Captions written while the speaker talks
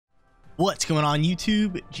What's going on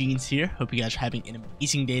YouTube? Jeans here. Hope you guys are having an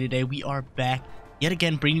amazing day today. We are back yet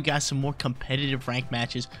again bringing you guys some more competitive ranked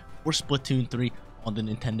matches for Splatoon 3 on the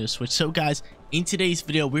Nintendo Switch. So guys, in today's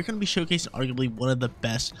video we're going to be showcasing arguably one of the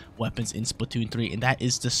best weapons in Splatoon 3, and that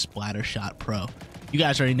is the Splattershot Pro. You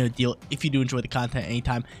guys already know the deal. If you do enjoy the content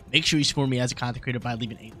anytime, make sure you support me as a content creator by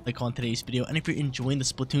leaving a like on today's video. And if you're enjoying the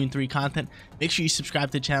Splatoon 3 content, make sure you subscribe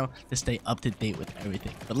to the channel to stay up to date with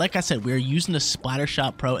everything. But like I said, we're using the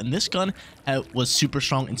Splattershot Pro, and this gun was super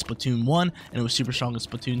strong in Splatoon 1 and it was super strong in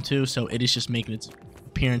Splatoon 2, so it is just making its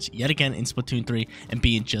appearance yet again in Splatoon 3 and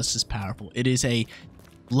being just as powerful. It is a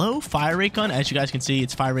low fire rate gun. As you guys can see,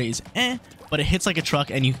 its fire rate is but it hits like a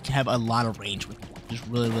truck and you have a lot of range with it. Is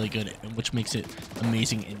really good, which makes it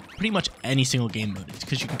amazing in pretty much any single game mode. It's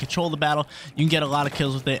because you can control the battle, you can get a lot of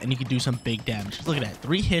kills with it, and you can do some big damage. Just look at that,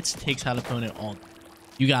 3 hits takes out opponent all.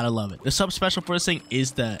 You gotta love it. The sub special for this thing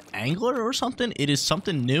is the Angler or something. It is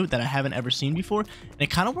something new that I haven't ever seen before, and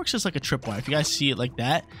it kind of works as like a tripwire. If you guys see it like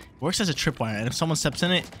that, it works as a tripwire, and if someone steps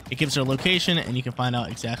in it, it gives their location and you can find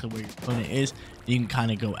out exactly where your opponent is. You can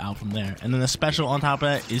kind of go out from there. And then the special on top of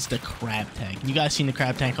that is the crab tank. You guys seen the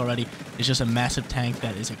crab tank already. It's just a massive tank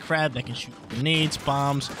that is a crab that can shoot grenades,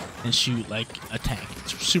 bombs, and shoot like a tank.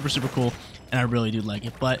 It's super cool, and I really do like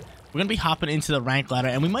it. But we're going to be hopping into the rank ladder,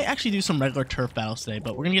 and we might actually do some regular turf battles today,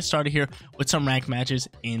 but we're going to get started here with some ranked matches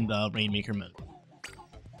in the Rainmaker mode.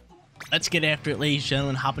 Let's get after it, ladies and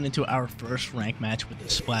gentlemen, hopping into our first ranked match with the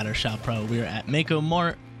Splattershot Pro. We are at Mako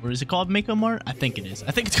Mart, or is it called Mako Mart? I think it is.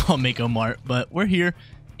 I think it's called Mako Mart, but we're here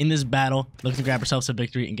in this battle, looking to grab ourselves a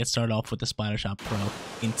victory and get started off with the Splattershot Pro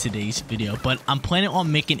in today's video. But I'm planning on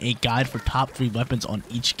making a guide for top 3 weapons on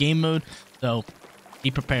each game mode, so be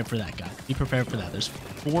prepared for that, guys. Be prepared for that. There's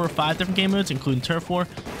 4 or 5 different game modes, including Turf War,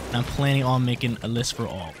 and I'm planning on making a list for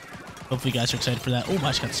all. Hopefully you guys are excited for that. Oh, I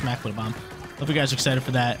just got smacked with a bomb. Hope you guys are excited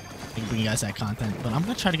for that. I can bring you guys that content. But I'm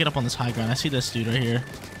going to try to get up on this high ground. I see this dude right here,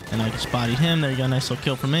 and I just bodied him. There you go. Nice little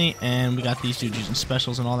kill for me. And we got these dudes using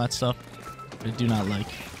specials and all that stuff. I do not like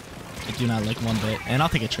one bit. And I'll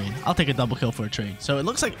take a trade. I'll take a double kill for a trade. So it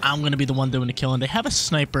looks like I'm going to be the one doing the killing. They have a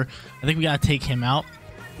sniper. I think we got to take him out.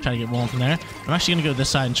 Try to get rolling from there. I'm actually going to go this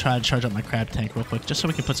side and try to charge up my crab tank real quick, just so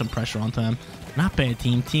we can put some pressure onto them. Not bad,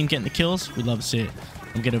 team. Team getting the kills. We'd love to see it. I'm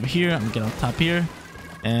going to get over here. I'm going to get on top here.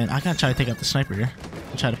 And I got to try to take out the sniper here.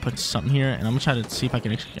 I'm try to put something here, and I'm going to try to see if I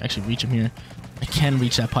can actually reach him here. I can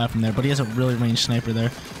reach that platform there, but he has a really ranged sniper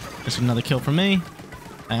there. Just another kill for me.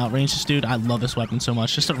 I outranged this dude. I love this weapon so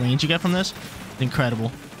much. Just the range you get from this,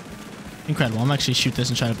 incredible. Incredible. I'm actually shoot this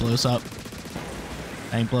and try to blow this up.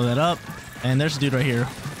 I can blow that up. And there's a dude right here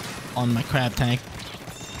on my crab tank,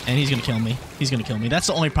 and he's gonna kill me. He's gonna kill me. That's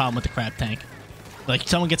the only problem with the crab tank. Like,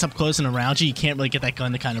 someone gets up close and around you, you can't really get that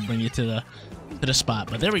gun to kind of bring you to the spot.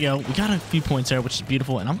 But there we go. We got a few points there, which is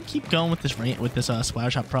beautiful. And I'm gonna keep going with this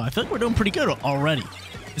Splattershot Pro. I feel like we're doing pretty good already.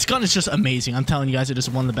 This gun is just amazing. I'm telling you guys, it is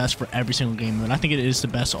one of the best for every single game mode. I think it is the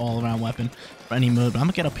best all-around weapon for any mode. But I'm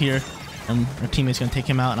gonna get up here, and our teammate's gonna take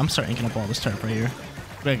him out, and I'm starting to get up all this turf right here.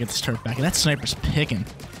 We gotta get this turf back, and that sniper's picking.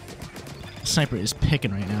 The sniper is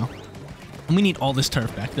picking right now. And we need all this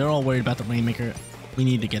turf back. They're all worried about the Rainmaker. We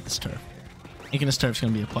need to get this turf. Making this turf is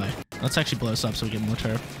going to be a play. Let's actually blow this up so we get more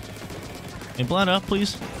turf. Hey, blow it up,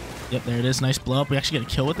 please. Yep, there it is. Nice blow up. We actually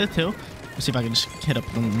get a kill with it, too. Let's see if I can just hit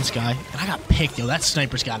up on this guy. And I got picked, yo. That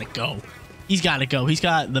sniper's got to go. He's got to go. He's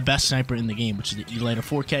got the best sniper in the game, which is the Elighter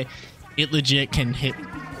 4K. It legit can hit.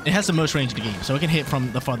 It has the most range in the game, so it can hit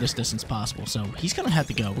from the farthest distance possible. So he's going to have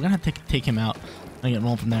to go. We're going to have to take him out and get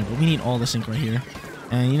rolling from there. But we need all this ink right here.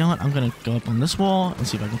 And you know what? I'm going to go up on this wall and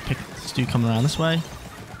see if I can pick this dude coming around this way.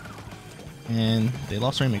 And they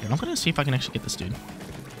lost Rainmaker. I'm going to see if I can actually get this dude.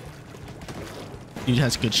 Dude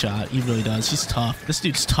has a good shot. He really does. He's tough. This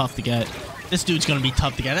dude's tough to get. This dude's going to be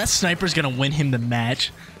tough to get. That sniper's going to win him the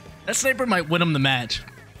match. That sniper might win him the match.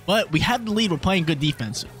 But we have the lead. We're playing good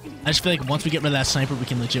defense. I just feel like once we get rid of that sniper, we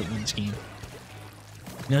can legit win this game.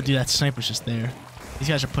 You know, dude, that sniper's just there. These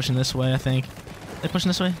guys are pushing this way, I think. They're pushing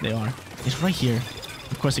this way? They are. He's right here.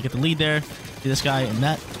 Of course, they get the lead there. See this guy, and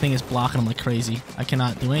that thing is blocking him like crazy. I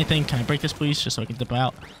cannot do anything. Can I break this, please? Just so I can dip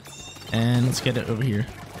out. And let's get it over here.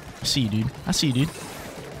 I see you, dude. I see you, dude.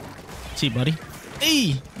 See you, buddy.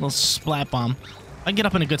 Hey! Little splat bomb. If I can get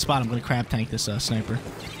up in a good spot, I'm going to crab tank this sniper.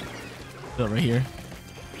 Do it right here.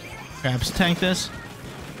 Crabs tank this.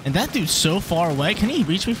 And that dude's so far away. Can he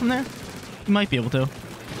reach me from there? He might be able to.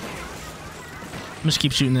 I'm just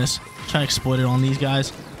keep shooting this. Try to exploit it on these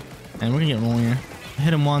guys. And we're going to get rolling here. I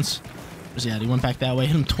hit him once. Where's he at? He went back that way.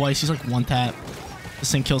 Hit him twice. He's like one tap.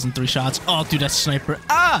 This thing kills in 3 shots. Oh, dude, that sniper.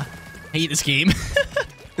 Ah! I hate this game.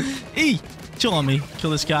 Hey! Chill on me. Kill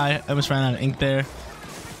this guy. I almost ran out of ink there.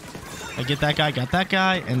 I get that guy, got that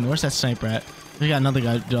guy, and where's that sniper at? We got another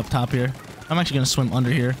guy up top here. I'm actually gonna swim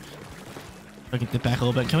under here. I can dip back a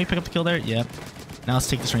little bit. Can we pick up the kill there? Yep. Now let's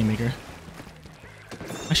take this Rainmaker. I'm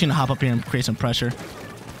actually gonna hop up here and create some pressure.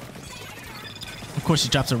 Of course, he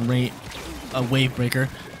drops a wave breaker.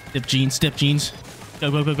 Dip jeans, dip jeans.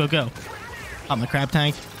 Go, go, go, go, go. Pop my crab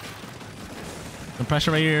tank. Some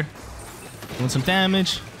pressure right here. Doing some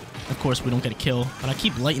damage. Of course, we don't get a kill, but I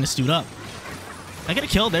keep lighting this dude up. I get a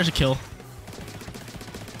kill. There's a kill.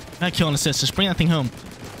 Got a kill and assist. Just bring that thing home.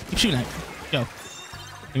 Keep shooting at it. Go.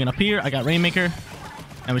 Bring it up here. I got Rainmaker.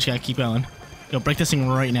 And we just gotta keep going. Go, break this thing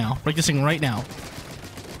right now. Break this thing right now.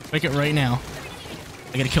 Break it right now.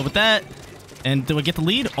 I get a kill with that. And do I get the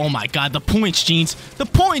lead? Oh my god, the points, Jeans. The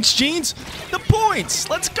points, Jeans. The points.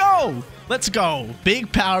 Let's go. Let's go.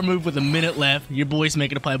 Big power move with a minute left. Your boy's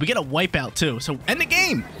making a play. We get a wipeout too. So end the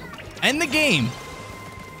game. End the game.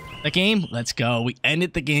 The game, let's go. We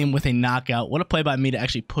ended the game with a knockout. What a play by me to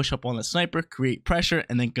actually push up on the sniper, create pressure,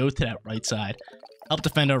 and then go to that right side. Help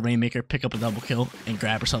defend our Rainmaker, pick up a double kill, and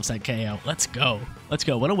grab ourselves that KO. Let's go. Let's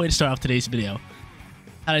go. What a way to start off today's video.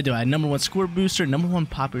 How'd I do? I had #1 score booster, #1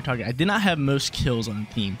 popular target. I did not have most kills on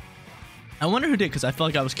the team. I wonder who did, because I felt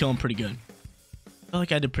like I was killing pretty good. I felt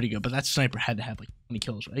like I did pretty good, but that sniper had to have like 20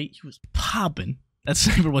 kills, right? He was popping. That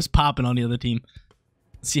sniper was popping on the other team.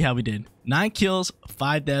 Let's see how we did. 9 kills,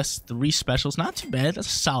 5 deaths, 3 specials. Not too bad. That's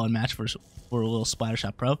a solid match for a little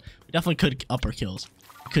Splattershot Pro. We definitely could up our kills.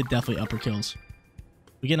 We could definitely up our kills.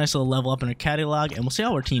 We get a nice little level up in our catalog, and we'll see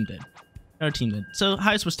how our team did. So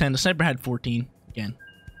highest was 10. The sniper had 14. Again,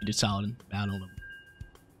 we did solid in battle.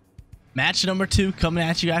 Match #2 coming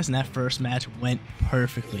at you guys, and that first match went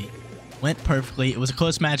perfectly. It was a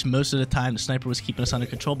close match most of the time. The sniper was keeping us under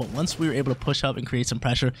control, but once we were able to push up and create some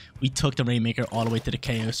pressure, we took the Rainmaker all the way to the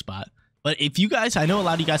KO spot. But if you guys, I know a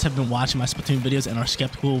lot of you guys have been watching my Splatoon videos and are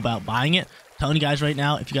skeptical about buying it. I'm telling you guys right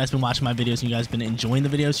now, if you guys have been watching my videos and you guys have been enjoying the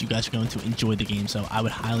videos, you guys are going to enjoy the game. So I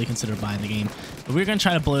would highly consider buying the game. But we're going to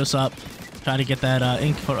try to blow this up, try to get that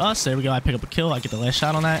ink for us. There we go. I pick up a kill. I get the last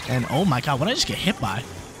shot on that. And oh my god, what did I just get hit by?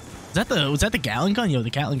 Was that the Gatling gun? Yo, the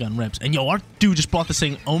Gatling gun rips. And yo, our dude just brought this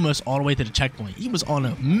thing almost all the way to the checkpoint. He was on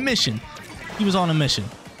a mission.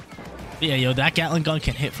 But yeah, yo, that Gatling gun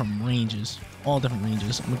can hit from ranges. All different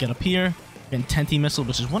ranges. I'm gonna get up here. Getting Tenty missile,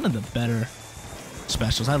 which is one of the better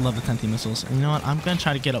specials. I love the Tenty missiles. And you know what? I'm gonna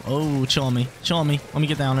try to get up. Oh, chill on me. Let me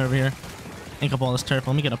get down over here. Ink up all this turf.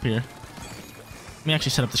 Let me get up here. Let me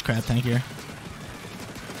actually set up this crab tank here.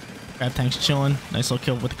 Crab tank's chilling. Nice little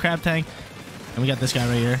kill with the crab tank. And we got this guy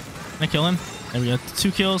right here. Can I kill him? There we go.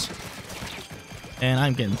 2 kills. And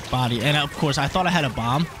I'm getting bodied. And of course, I thought I had a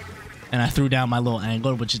bomb. And I threw down my little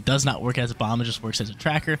angler, which does not work as a bomb. It just works as a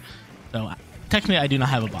tracker. So technically, I do not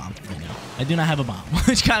have a bomb right now. I do not have a bomb,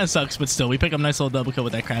 which kind of sucks. But still, we pick up a nice little double kill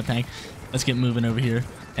with that crab tank. Let's get moving over here.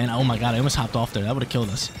 And oh my god, I almost hopped off there. That would have killed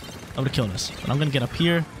us. But I'm going to get up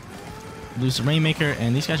here. Lose the Rainmaker.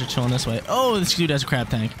 And these guys are chilling this way. Oh, this dude has a crab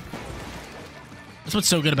tank. That's what's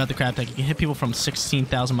so good about the crab tank. You can hit people from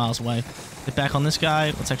 16,000 miles away. Get back on this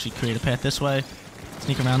guy. Let's actually create a path this way.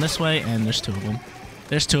 Sneak around this way, and there's 2 of them.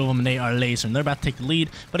 There's 2 of them, and they are lasering. They're about to take the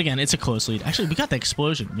lead, but again, it's a close lead. Actually, we got the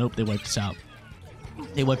explosion. Nope, they wiped us out.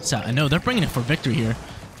 I know, they're bringing it for victory here.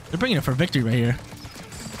 They're bringing it for victory right here.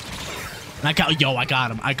 And I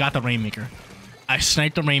got him. I got the Rainmaker. I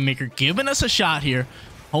sniped the Rainmaker, giving us a shot here.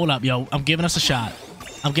 Hold up, yo. I'm giving us a shot.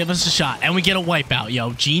 And we get a wipeout,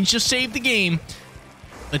 yo. Jeans just saved the game.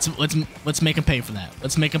 Let's make him pay for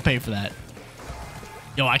that.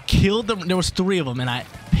 Yo, I killed them. There was 3 of them, and I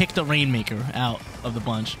picked the Rainmaker out of the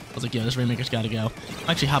bunch. I was like, yo, this Rainmaker's got to go.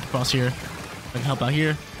 I'll actually hop across here. I can help out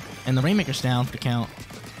here. And the Rainmaker's down for the count.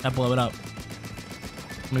 I blow it up.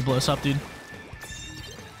 Let me blow this up, dude.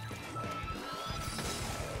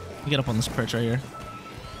 Let me get up on this perch right here.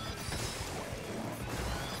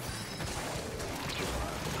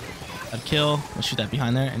 I'd kill. Let's shoot that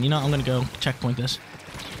behind there. And you know, I'm going to go checkpoint this.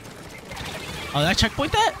 Oh, did I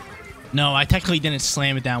checkpoint that? No, I technically didn't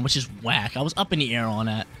slam it down, which is whack. I was up in the air on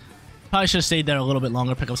that. Probably should have stayed there a little bit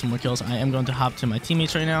longer, pick up some more kills. I am going to hop to my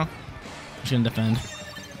teammates right now. I'm just going to defend.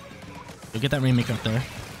 So get that Rainmaker up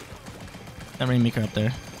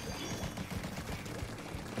there.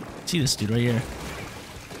 See this dude right here.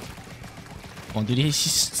 Come on, dude.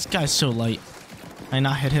 This guy's so light. I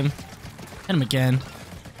not hit him. Hit him again.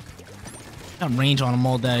 Got range on him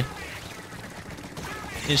all day.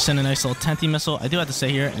 They just send a nice little Tenty missile. I do have to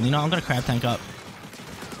stay here, and you know, I'm gonna crab tank up.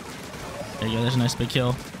 There you go, there's a nice big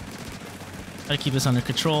kill. Gotta keep this under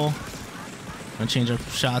control. I'm gonna change our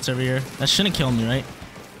shots over here. That shouldn't kill me, right?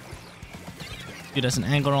 Dude has an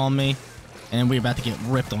angler on me, and we're about to get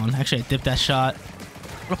ripped on. Actually, I dipped that shot.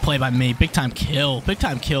 What a play by me. Big time kill. Big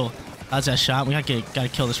time kill. How's that shot? We gotta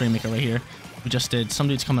kill this Rainmaker right here. We just did. Some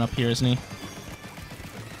dude's coming up here, isn't he?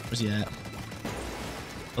 Where's he at?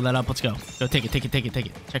 Pull that up. Let's go. Go take it, take it, take it, take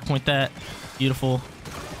it. Checkpoint that. Beautiful.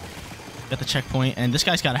 Got the checkpoint. And this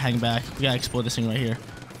guy's gotta hang back. We gotta explode this thing right here.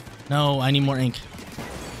 No, I need more ink.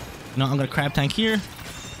 No, I'm gonna crab tank here.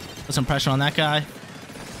 Put some pressure on that guy.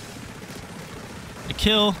 The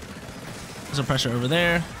kill. Put some pressure over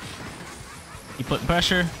there. Keep putting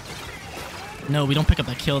pressure. No, we don't pick up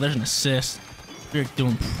that kill. There's an assist. We're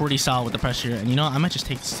doing pretty solid with the pressure here. And you know what? I might just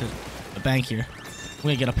take this to the bank here. I'm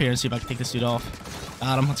gonna get up here and see if I can take this dude off.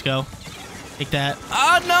 Got him. Let's go. Take that.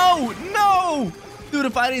 Ah, no! No! Dude,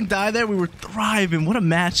 if I didn't die there, we were thriving. What a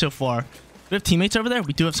match so far. We have teammates over there?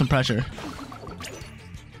 We do have some pressure.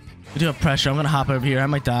 We do have pressure. I'm gonna hop over here. I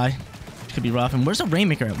might die. This could be rough. And where's the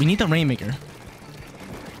Rainmaker at? We need the Rainmaker.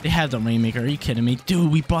 They have the Rainmaker. Are you kidding me?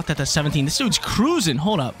 Dude, we brought that to 17. This dude's cruising.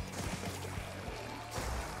 Hold up.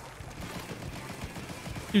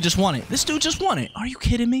 Dude just won it. This dude just won it. Are you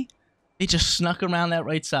kidding me? They just snuck around that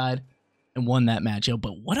right side and won that match. Yo,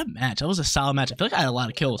 but what a match. That was a solid match. I feel like I had a lot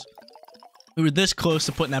of kills. We were this close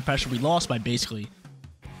to putting that pressure. We lost by basically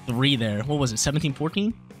 3 there. What was it?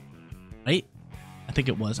 17-14? Right? I think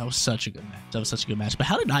it was. That was such a good match. That was such a good match. But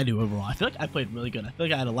how did I do overall? I feel like I played really good. I feel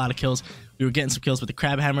like I had a lot of kills. We were getting some kills with the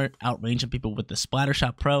Crab Hammer, outranging people with the Splatter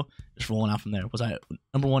Shot Pro. Just rolling out from there. Was I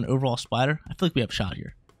 #1 overall splatter? I feel like we have shot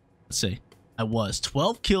here. Let's see. I was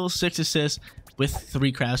 12 kills, 6 assists with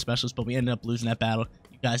 3 crab specials, but we ended up losing that battle.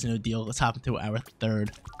 You guys know the deal. Let's hop into our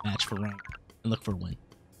 3rd match for rank and look for a win.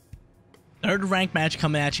 3rd rank match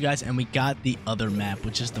coming at you guys, and we got the other map,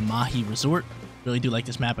 which is the Mahi Resort. Really do like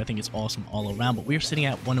this map. I think it's awesome all around, but we're sitting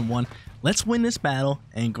at 1-1. Let's win this battle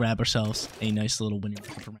and grab ourselves a nice little winning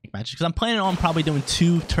record for rank matches, because I'm planning on probably doing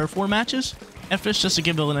 2 turf war matches after this, just to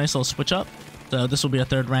give it a nice little switch up. So this will be our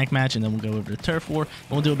 3rd rank match, and then we'll go over to turf war,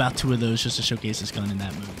 and we'll do about 2 of those just to showcase this gun in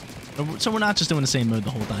that mode. So we're not just doing the same mode the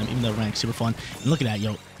whole time, even though rank's super fun. And look at that,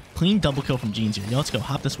 yo. Clean double kill from Jeans here. Yo, let's go.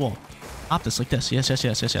 Hop this wall. Hop this like this. Yes, yes,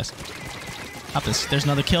 yes, yes, yes. Hop this. There's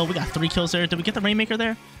another kill. We got 3 kills there. Did we get the Rainmaker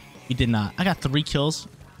there? We did not. I got 3 kills.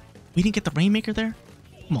 We didn't get the Rainmaker there?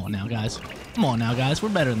 Come on now, guys. Come on now, guys. We're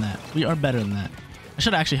better than that. We are better than that. I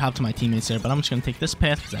should actually hop to my teammates there, but I'm just going to take this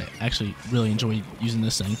path because I actually really enjoy using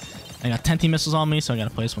this thing. I got 10 team missiles on me, so I got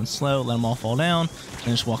to play this one slow, let them all fall down, and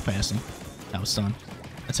just walk past them. That was done.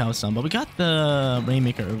 That's how it's done. But we got the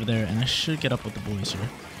Rainmaker over there, and I should get up with the boys here.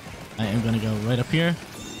 I am going to go right up here. I'm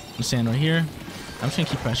going to stand right here. I'm just going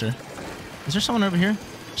to keep pressure. Is there someone over here?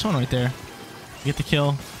 There's someone right there. Get the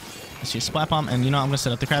kill. I see a splat bomb, and you know, I'm going to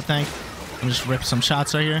set up the crab tank. I'm just rip some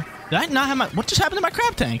shots right here. Did I not have my... What just happened to my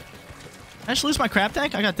crab tank? Did I just lose my crab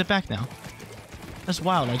tank? I got it back now. That's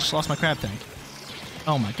wild. I just lost my crab tank.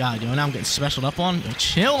 Oh my god, yo, now I'm getting specialed up on. Yo,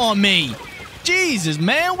 chill on me. Jesus,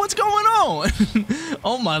 man, what's going on?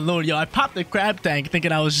 Oh my lord, yo, I popped the crab tank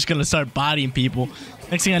thinking I was just gonna start bodying people.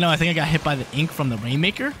 Next thing I know, I think I got hit by the ink from the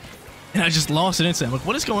Rainmaker, and I just lost it instantly. I'm like,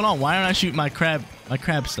 what is going on? Why aren't I shooting my crab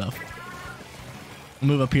stuff? I'll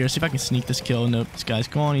move up here, see if I can sneak this kill. Nope, this guy's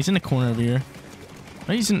gone. He's in the corner over here.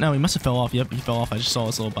 Oh, he's in, no, he must have fell off. Yep, he fell off. I just saw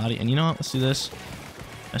his little body. And you know what? Let's do this.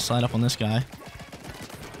 I slide up on this guy.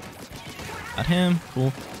 Got him.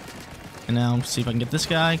 Cool. And now see if I can get this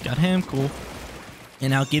guy. Got him. Cool. And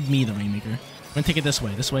now give me the Rainmaker. I'm going to take it this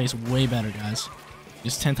way. This way is way better, guys.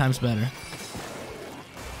 It's 10 times better.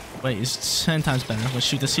 Wait, it's 10 times better. Let's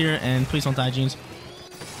shoot this here. And please don't die, Jeans.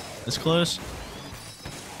 This close.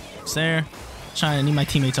 It's there. I need my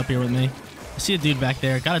teammates up here with me. I see a dude back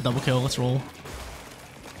there. Got a double kill. Let's roll.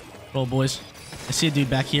 Roll, boys. I see a dude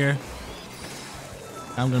back here.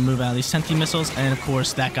 I'm going to move out of these 10 missiles. And, of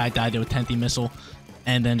course, that guy died there with 10 missile.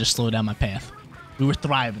 And then just slow down my path. We were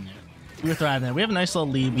thriving there. We were thriving there. We have a nice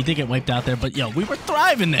little lead. We did get wiped out there. But, yo, we were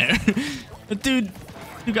thriving there. The dude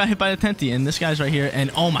who got hit by the 10. And this guy's right here.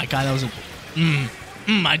 And, oh, my God, that was a...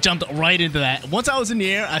 I jumped right into that. Once I was in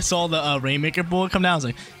the air, I saw the Rainmaker bullet come down. I was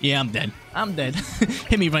like, yeah, I'm dead. I'm dead.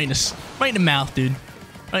 Hit me right in the mouth, dude.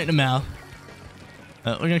 Right in the mouth.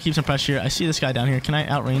 We're going to keep some pressure here. I see this guy down here. Can I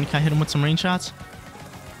outrange? Can I hit him with some range shots?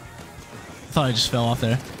 I thought I just fell off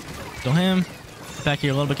there. Kill him. Back here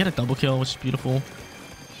a little bit. Get a double kill, which is beautiful.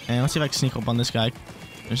 And let's see if I can sneak up on this guy.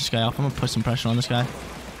 There's this guy off. I'm going to put some pressure on this guy. Here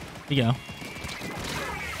you go.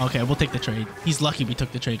 Okay, we'll take the trade. He's lucky we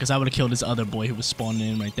took the trade because I would have killed his other boy who was spawning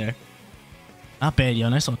in right there. Not bad, yo.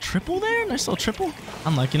 Nice little triple there. Nice little triple.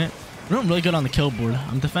 I'm liking it. We're doing really good on the kill board.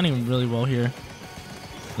 I'm defending really well here.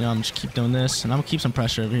 You know, I'm just keep doing this, and I'm going to keep some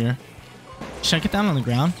pressure over here. Should I get down on the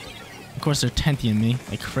ground? Of course, they're 10ing me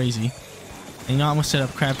like crazy. And you know, I'm going to set up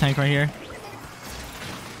crab tank right here.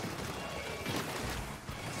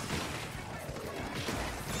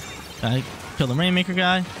 I kill the Rainmaker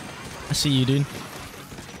guy. I see you, dude.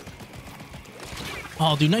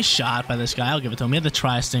 Oh, dude, nice shot by this guy. I'll give it to him. He had the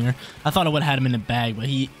tri-stinger. I thought I would have had him in the bag, but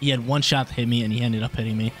he had one shot to hit me, and he ended up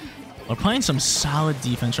hitting me. We're playing some solid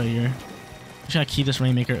defense right here. Just gotta keep this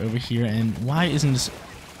Rainmaker over here. And why isn't this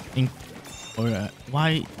ink, or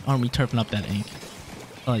why aren't we turfing up that ink?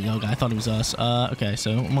 Oh, yo, guy, I thought it was us. Okay,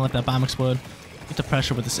 so I'm gonna let that bomb explode. Get the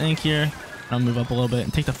pressure with this ink here. I'll move up a little bit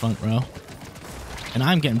and take the front row. And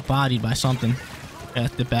I'm getting bodied by something.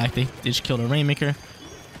 At the back, they just killed a Rainmaker.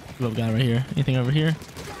 What guy right here? Anything over here?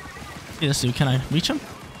 See this dude. Can I reach him?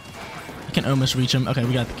 I can almost reach him. Okay,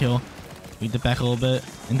 we got the kill. We dip back a little bit.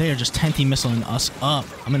 And they are just 10T missiling us up.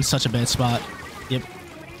 I'm in such a bad spot. Yep.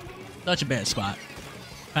 Such a bad spot.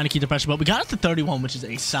 Trying to keep the pressure, but we got up to 31, which is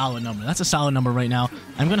a solid number. That's a solid number right now.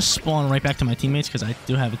 I'm going to spawn right back to my teammates because I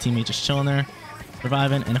do have a teammate just chilling there,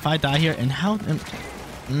 surviving. And if I die here, and how...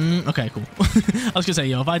 okay, cool. I was going to say,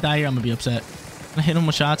 yo, if I die here, I'm going to be upset. I hit him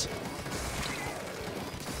with shots.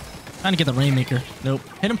 Trying to get the Rainmaker. Nope.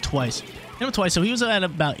 Hit him twice. Hit him twice. So he was at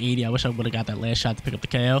about 80. I wish I would have got that last shot to pick up the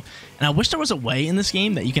KO. And I wish there was a way in this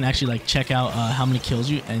game that you can actually like check out how many kills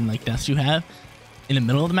you and like deaths you have in the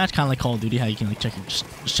middle of the match, kind of like Call of Duty, how you can like check your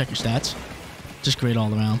just check your stats. Just great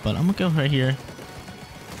all around. But I'm gonna go right here.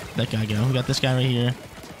 That guy go. We got this guy right here.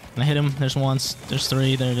 And I hit him. There's once. There's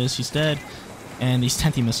three. There it is. He's dead. And these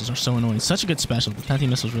 10T missiles are so annoying. Such a good special. The 10T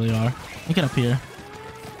missiles really are. Let me get up here.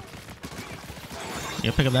 Yeah,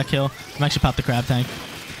 pick up that kill. I'm actually popped the crab tank.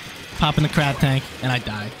 Popping the crab tank, and I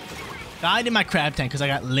died. Died in my crab tank because I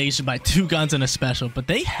got lasered by 2 guns and a special. But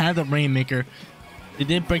they had the Rainmaker. They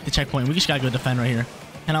did break the checkpoint. We just gotta go defend right here.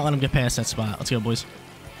 Cannot let them get past that spot. Let's go, boys.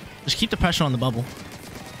 Just keep the pressure on the bubble.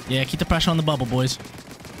 Yeah, keep the pressure on the bubble, boys.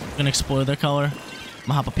 We're gonna explode their color. I'm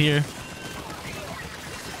gonna hop up here.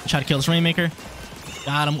 Try to kill this Rainmaker.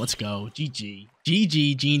 Got him. Let's go. GG.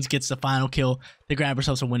 GG. Jeans gets the final kill to grab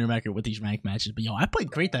ourselves a winner record with these ranked matches. But yo, I played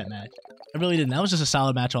great that match. I really did. That was just a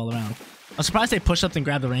solid match all around. I'm surprised they pushed up and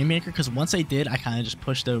grabbed the Rainmaker because once they did, I kind of just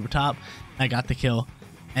pushed over top and I got the kill.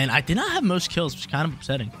 And I did not have most kills, which is kind of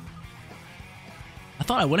upsetting. I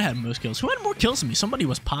thought I would have had most kills. Who had more kills than me? Somebody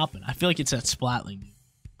was popping. I feel like it's that Splatling.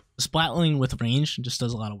 The Splatling with range just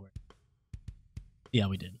does a lot of work. See how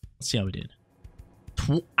we did. Let's see how we did.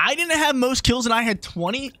 I didn't have most kills and I had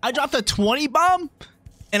 20. I dropped a 20 bomb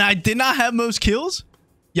and I did not have most kills.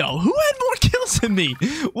 Yo, who had more kills than me?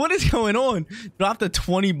 What is going on? Dropped a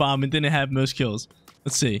 20 bomb and didn't have most kills.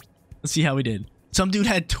 Let's see. Let's see how we did. Some dude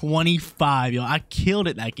had 25. Yo, I killed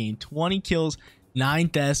it that game. 20 kills, 9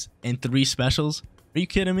 deaths, and 3 specials. Are you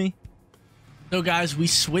kidding me? So guys, we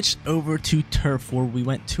switched over to Turf War. We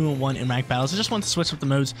went 2-1 in ranked battles. I just wanted to switch up the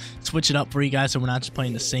modes, switch it up for you guys so we're not just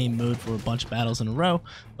playing the same mode for a bunch of battles in a row.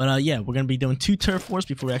 But yeah, we're going to be doing 2 Turf Wars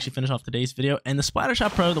before we actually finish off today's video. And the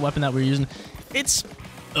Splattershot Pro, the weapon that we're using, it's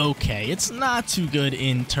okay. It's not too good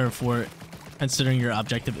in Turf War, considering your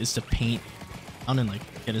objective is to paint on and like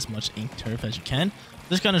get as much ink turf as you can.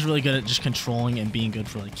 This gun is really good at just controlling and being good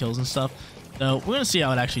for like kills and stuff. So we're going to see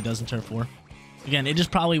how it actually does in Turf War. Again, it is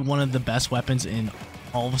probably one of the best weapons in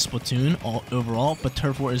all of Splatoon overall, but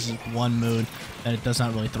Turf War is one mode that it does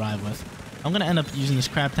not really thrive with. I'm going to end up using this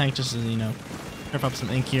crab tank just to, you know, turf up some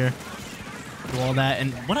ink here, do all that.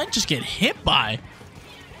 And what did I just get hit by?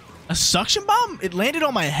 A suction bomb? It landed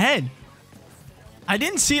on my head. I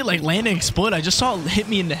didn't see it like land and explode. I just saw it hit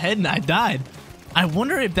me in the head and I died. I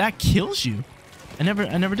wonder if that kills you. I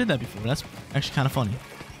never did that before. That's actually kind of funny.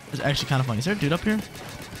 It's actually kind of funny. Is there a dude up here?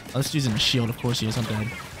 Oh, this dude's in a shield. Of course he is. I'm dead.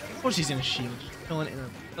 Of course he's in a shield. That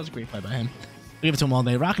was a great fight by him. We give it to him all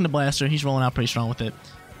day. Rocking the blaster. He's rolling out pretty strong with it.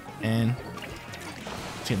 And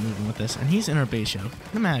let's get moving with this. And he's in our base, yo.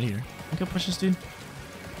 Get him out of here. Can go push this dude.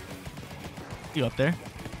 You up there?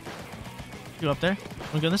 You up there?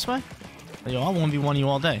 Wanna go this way? Yo, I'll 1v1 you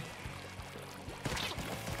all day.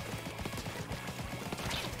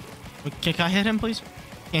 Can I hit him, please?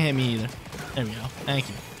 Can't hit me either. There we go. Thank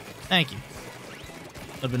you. Thank you.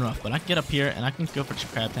 Would have been rough, but I can get up here and I can go for the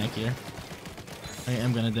crab tank here. I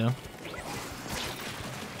am gonna do.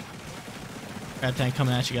 Crab tank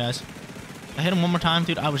coming at you guys. I hit him one more time,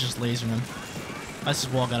 dude. I was just lasering him. That's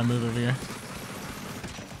this wall. Gotta move over here.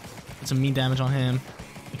 Get some mean damage on him.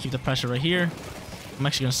 Keep the pressure right here. I'm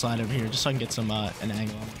actually gonna slide over here just so I can get some an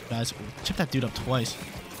angle on you guys. Chip that dude up twice.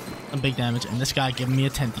 Some big damage, and this guy giving me a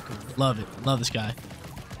 10T cooler. Love it. Love this guy.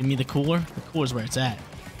 Give me the cooler. The cooler's where it's at.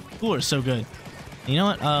 The cooler is so good. And you know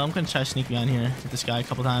what? I'm gonna try to sneak behind here with this guy a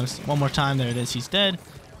couple times. One more time. There it is. He's dead.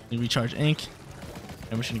 We recharge ink,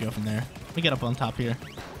 and we're just gonna go from there. Let me get up on top here.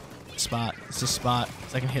 Spot. It's a spot.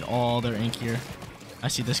 So I can hit all their ink here. I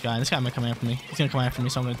see this guy. This guy might come after me. He's gonna come after me,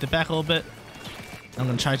 so I'm gonna dip back a little bit. I'm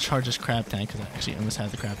gonna try to charge this crab tank because I actually almost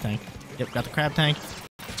had the crab tank. Yep, got the crab tank.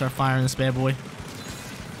 Start firing this bad boy.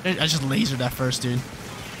 I just lasered that first dude.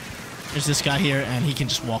 There's this guy here, and he can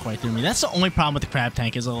just walk right through me. That's the only problem with the crab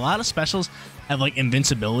tank is a lot of specials have like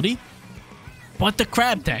invincibility, but the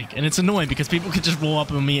crab tank, and it's annoying because people could just roll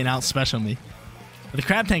up on me and out special me. But the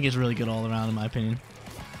crab tank is really good all around, in my opinion.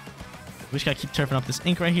 We just gotta keep turfing up this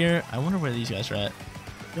ink right here. I wonder where these guys are at.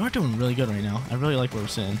 They are doing really good right now. I really like where we're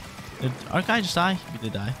sitting. Did our guy just die? He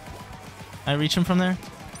did die. I reach him from there?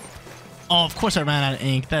 Oh, of course I ran out of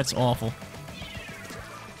ink. That's awful.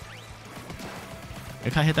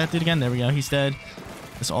 Can I hit that dude again? There we go. He's dead.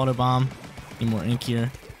 This auto bomb. Need more ink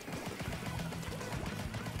here.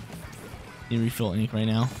 Need to refill ink right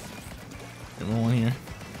now. Get rolling here.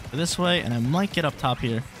 Go this way, and I might get up top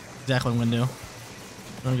here. Exactly what I'm gonna do.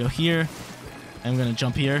 I'm gonna go here. I'm gonna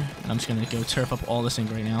jump here. And I'm just gonna go turf up all this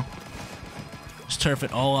ink right now. Just turf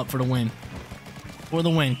it all up for the win. For the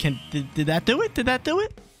win. Did that do it? Did that do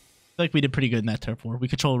it? I feel like we did pretty good in that turf war. We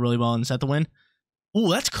controlled really well. And is that the win? Ooh,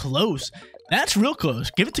 that's close. That's real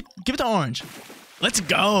close. Give it to orange. Let's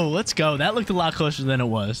go. Let's go. That looked a lot closer than it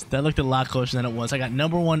was. That looked a lot closer than it was. I got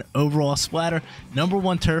 #1 overall splatter,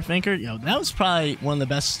 #1 turf anchor. Yo, that was probably one of the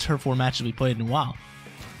best turf war matches we played in a while.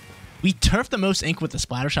 We turfed the most ink with the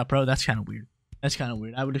splatter shot, bro. That's kind of weird. That's kind of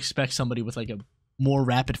weird. I would expect somebody with like a more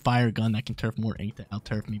rapid fire gun that can turf more ink to out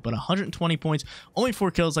turf me. But 120 points, only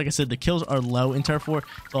 4 kills. Like I said, the kills are low in turf war.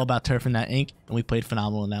 It's all about turfing that ink, and we played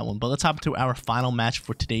phenomenal in that one. But let's hop to our final match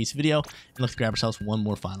for today's video, and let's grab ourselves one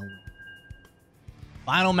more final win.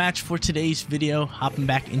 Final match for today's video, hopping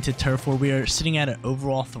back into turf war. We are sitting at an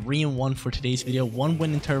overall 3-1 for today's video. 1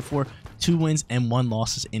 win in turf war, 2 wins, and 1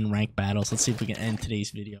 losses in ranked battles. Let's see if we can end today's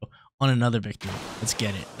video on another victory. Let's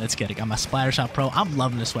get it. Let's get it. Got my Splatter Shot Pro. I'm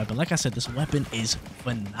loving this weapon. Like I said, this weapon is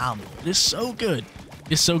phenomenal. It is so good.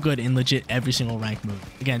 It's so good in legit every single rank mode.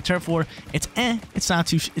 Again, turf war, it's not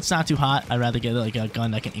too hot. I'd rather get like a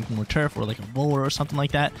gun that can ink more turf or like a roller or something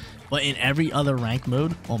like that. But in every other rank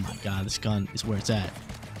mode, oh my god, this gun is where it's at.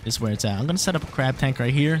 This is where it's at. I'm gonna set up a crab tank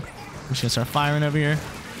right here. I'm just gonna start firing over here.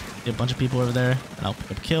 Get a bunch of people over there, and I'll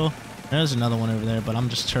pick up a kill. There's another one over there, but I'm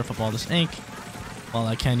just turf up all this ink while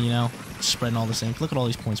I can, you know, spreading all this ink. Look at all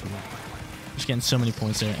these points we're getting. Just getting so many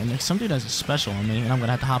points there. And like, some dude has a special on me, and I'm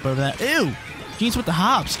gonna have to hop over that. Ew! Jeans with the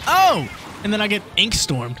hops. Oh! And then I get ink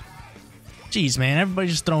stormed. Jeez, man.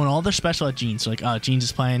 Everybody's just throwing all their special at Jeans. So like, oh, Jeans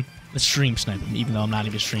is playing. Let's stream snipe him, even though I'm not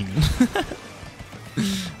even streaming. I'm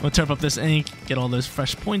gonna turf up this ink, get all those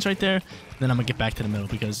fresh points right there. Then I'm gonna get back to the middle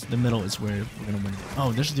because the middle is where we're gonna win.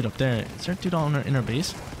 Oh, there's a dude up there. Is there a dude on our inner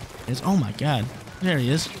base? Oh my god. There he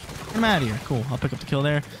is. Get him out of here. Cool. I'll pick up the kill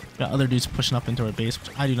there. Got other dudes pushing up into our base,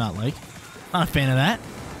 which I do not like. Not a fan of that.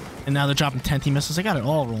 And now they're dropping 10T missiles. They got it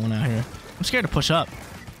all rolling out here. I'm scared to push up.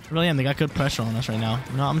 I really am. They got good pressure on us right now.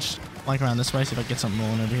 You know, I'm just flanking around this way, see if I get something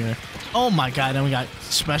rolling over here. Oh my god. Then we got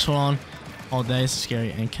special on all day. It's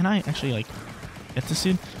scary. And can I actually, like, get this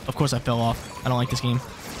dude? Of course I fell off. I don't like this game.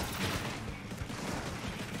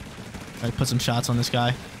 Alright, put some shots on this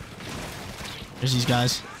guy. There's these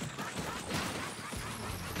guys.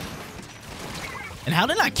 And how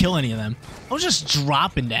did I kill any of them? I was just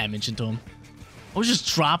dropping damage into them. I was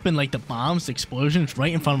just dropping like the bombs, the explosions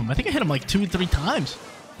right in front of him. I think I hit him like 2 or 3 times.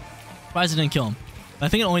 Surprised it didn't kill him. But I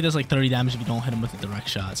think it only does like 30 damage if you don't hit him with a direct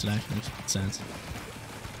shot. So that actually makes sense.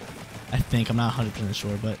 I think. I'm not 100%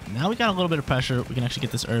 sure. But now we got a little bit of pressure. We can actually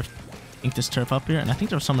get this earth, ink this turf up here. And I think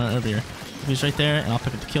there was someone over here. He's right there. And I'll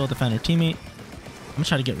pick up the kill, defend our teammate. I'm going to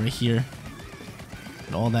try to get right here.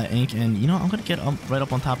 Get all that ink. And you know, I'm going to get right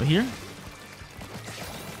up on top of here.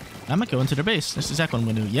 I'm gonna go into their base. That's exactly what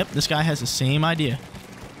I'm gonna do. Yep, this guy has the same idea.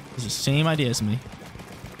 Has the same idea as me.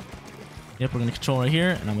 Yep, we're gonna control right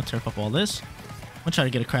here, and I'm gonna turf up all this. I'm gonna try to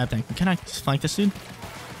get a crab tank. Can I flank this dude?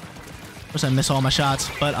 Of course, I miss all my shots,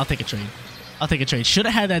 but I'll take a trade. I'll take a trade. Should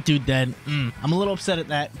have had that dude dead. I'm a little upset at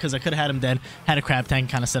that because I could have had him dead. Had a crab tank,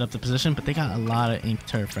 kind of set up the position, but they got a lot of ink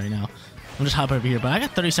turf right now. I'm just hop over here, but I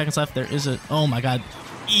got 30 seconds left. There is a... Oh my god.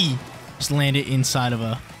 Just landed inside of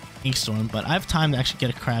a ink storm, but I have time to actually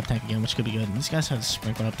get a crab tank again, which could be good. And these guys have a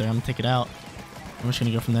sprinkler up there. I'm gonna take it out. I'm just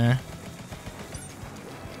gonna go from there.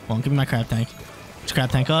 Come on, give me my crab tank. Just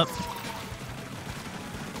crab tank up.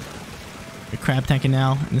 You're crab tanking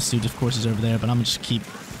now, and this dude, of course, is over there. But I'm gonna just keep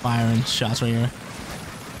firing shots right here.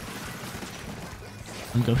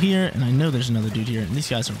 I'm gonna go here, and I know there's another dude here, and these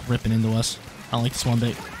guys are ripping into us. I don't like this one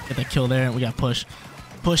bit. Get that kill there, and we got push.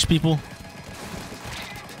 Push, people.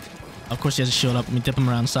 Of course, he has a shield up. Let me dip him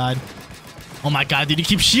around the side. Oh my god, dude, he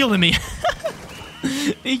keeps shielding me.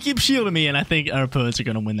 He keeps shielding me, and I think our opponents are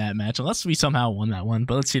going to win that match. Unless we somehow won that one.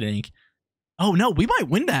 But let's see the ink. Oh, no, we might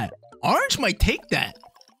win that. Orange might take that.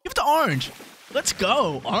 Give it to Orange. Let's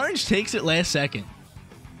go. Orange takes it last second.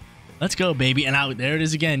 Let's go, baby. And out there it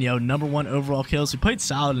is again, yo. #1 overall kills. We played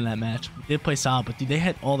solid in that match. We did play solid, but dude, they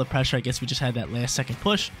had all the pressure. I guess we just had that last second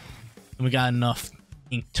push, and we got enough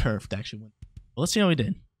ink turf to actually win. But let's see how we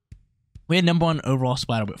did. We had #1 overall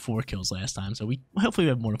splatter with 4 kills last time, so hopefully we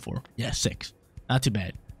have more than 4. Yeah, 6. Not too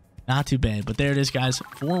bad. Not too bad. But there it is, guys.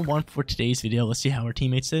 4-1 for today's video. Let's see how our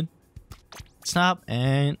teammates did. Stop,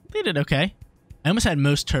 and they did okay. I almost had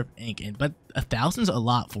most turf ink in, but 1,000's a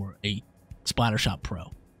lot for a Splattershot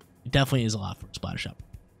Pro. It definitely is a lot for Splattershot.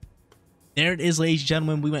 There it is, ladies and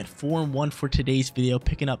gentlemen. We went 4-1 for today's video,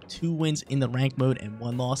 picking up 2 wins in the rank mode and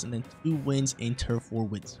 1 loss, and then 2 wins in turf war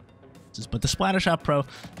wins. But the Splattershot Pro,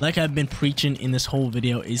 like I've been preaching in this whole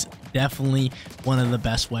video, is definitely one of the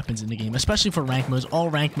best weapons in the game, especially for rank modes. All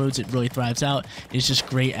rank modes, it really thrives out. It's just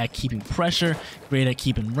great at keeping pressure, great at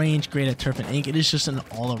keeping range, great at turf and ink. It is just an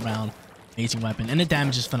all-around amazing weapon, and the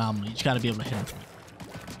damage is phenomenal. You just got to be able to hit him.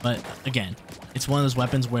 But again, it's one of those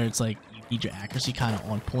weapons where it's like you need your accuracy kind of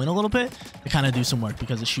on point a little bit to kind of do some work,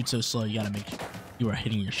 because it shoots so slow. You got to make sure you are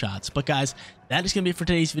hitting your shots. But guys, that is going to be it for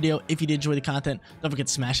today's video. If you did enjoy the content, don't forget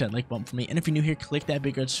to smash that like button for me. And if you're new here, click that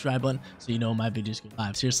big red subscribe button so you know my videos go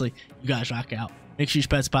live. Seriously, you guys rock out. Make sure you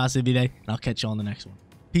spread this positivity today, and I'll catch you on the next one.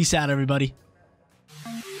 Peace out, everybody.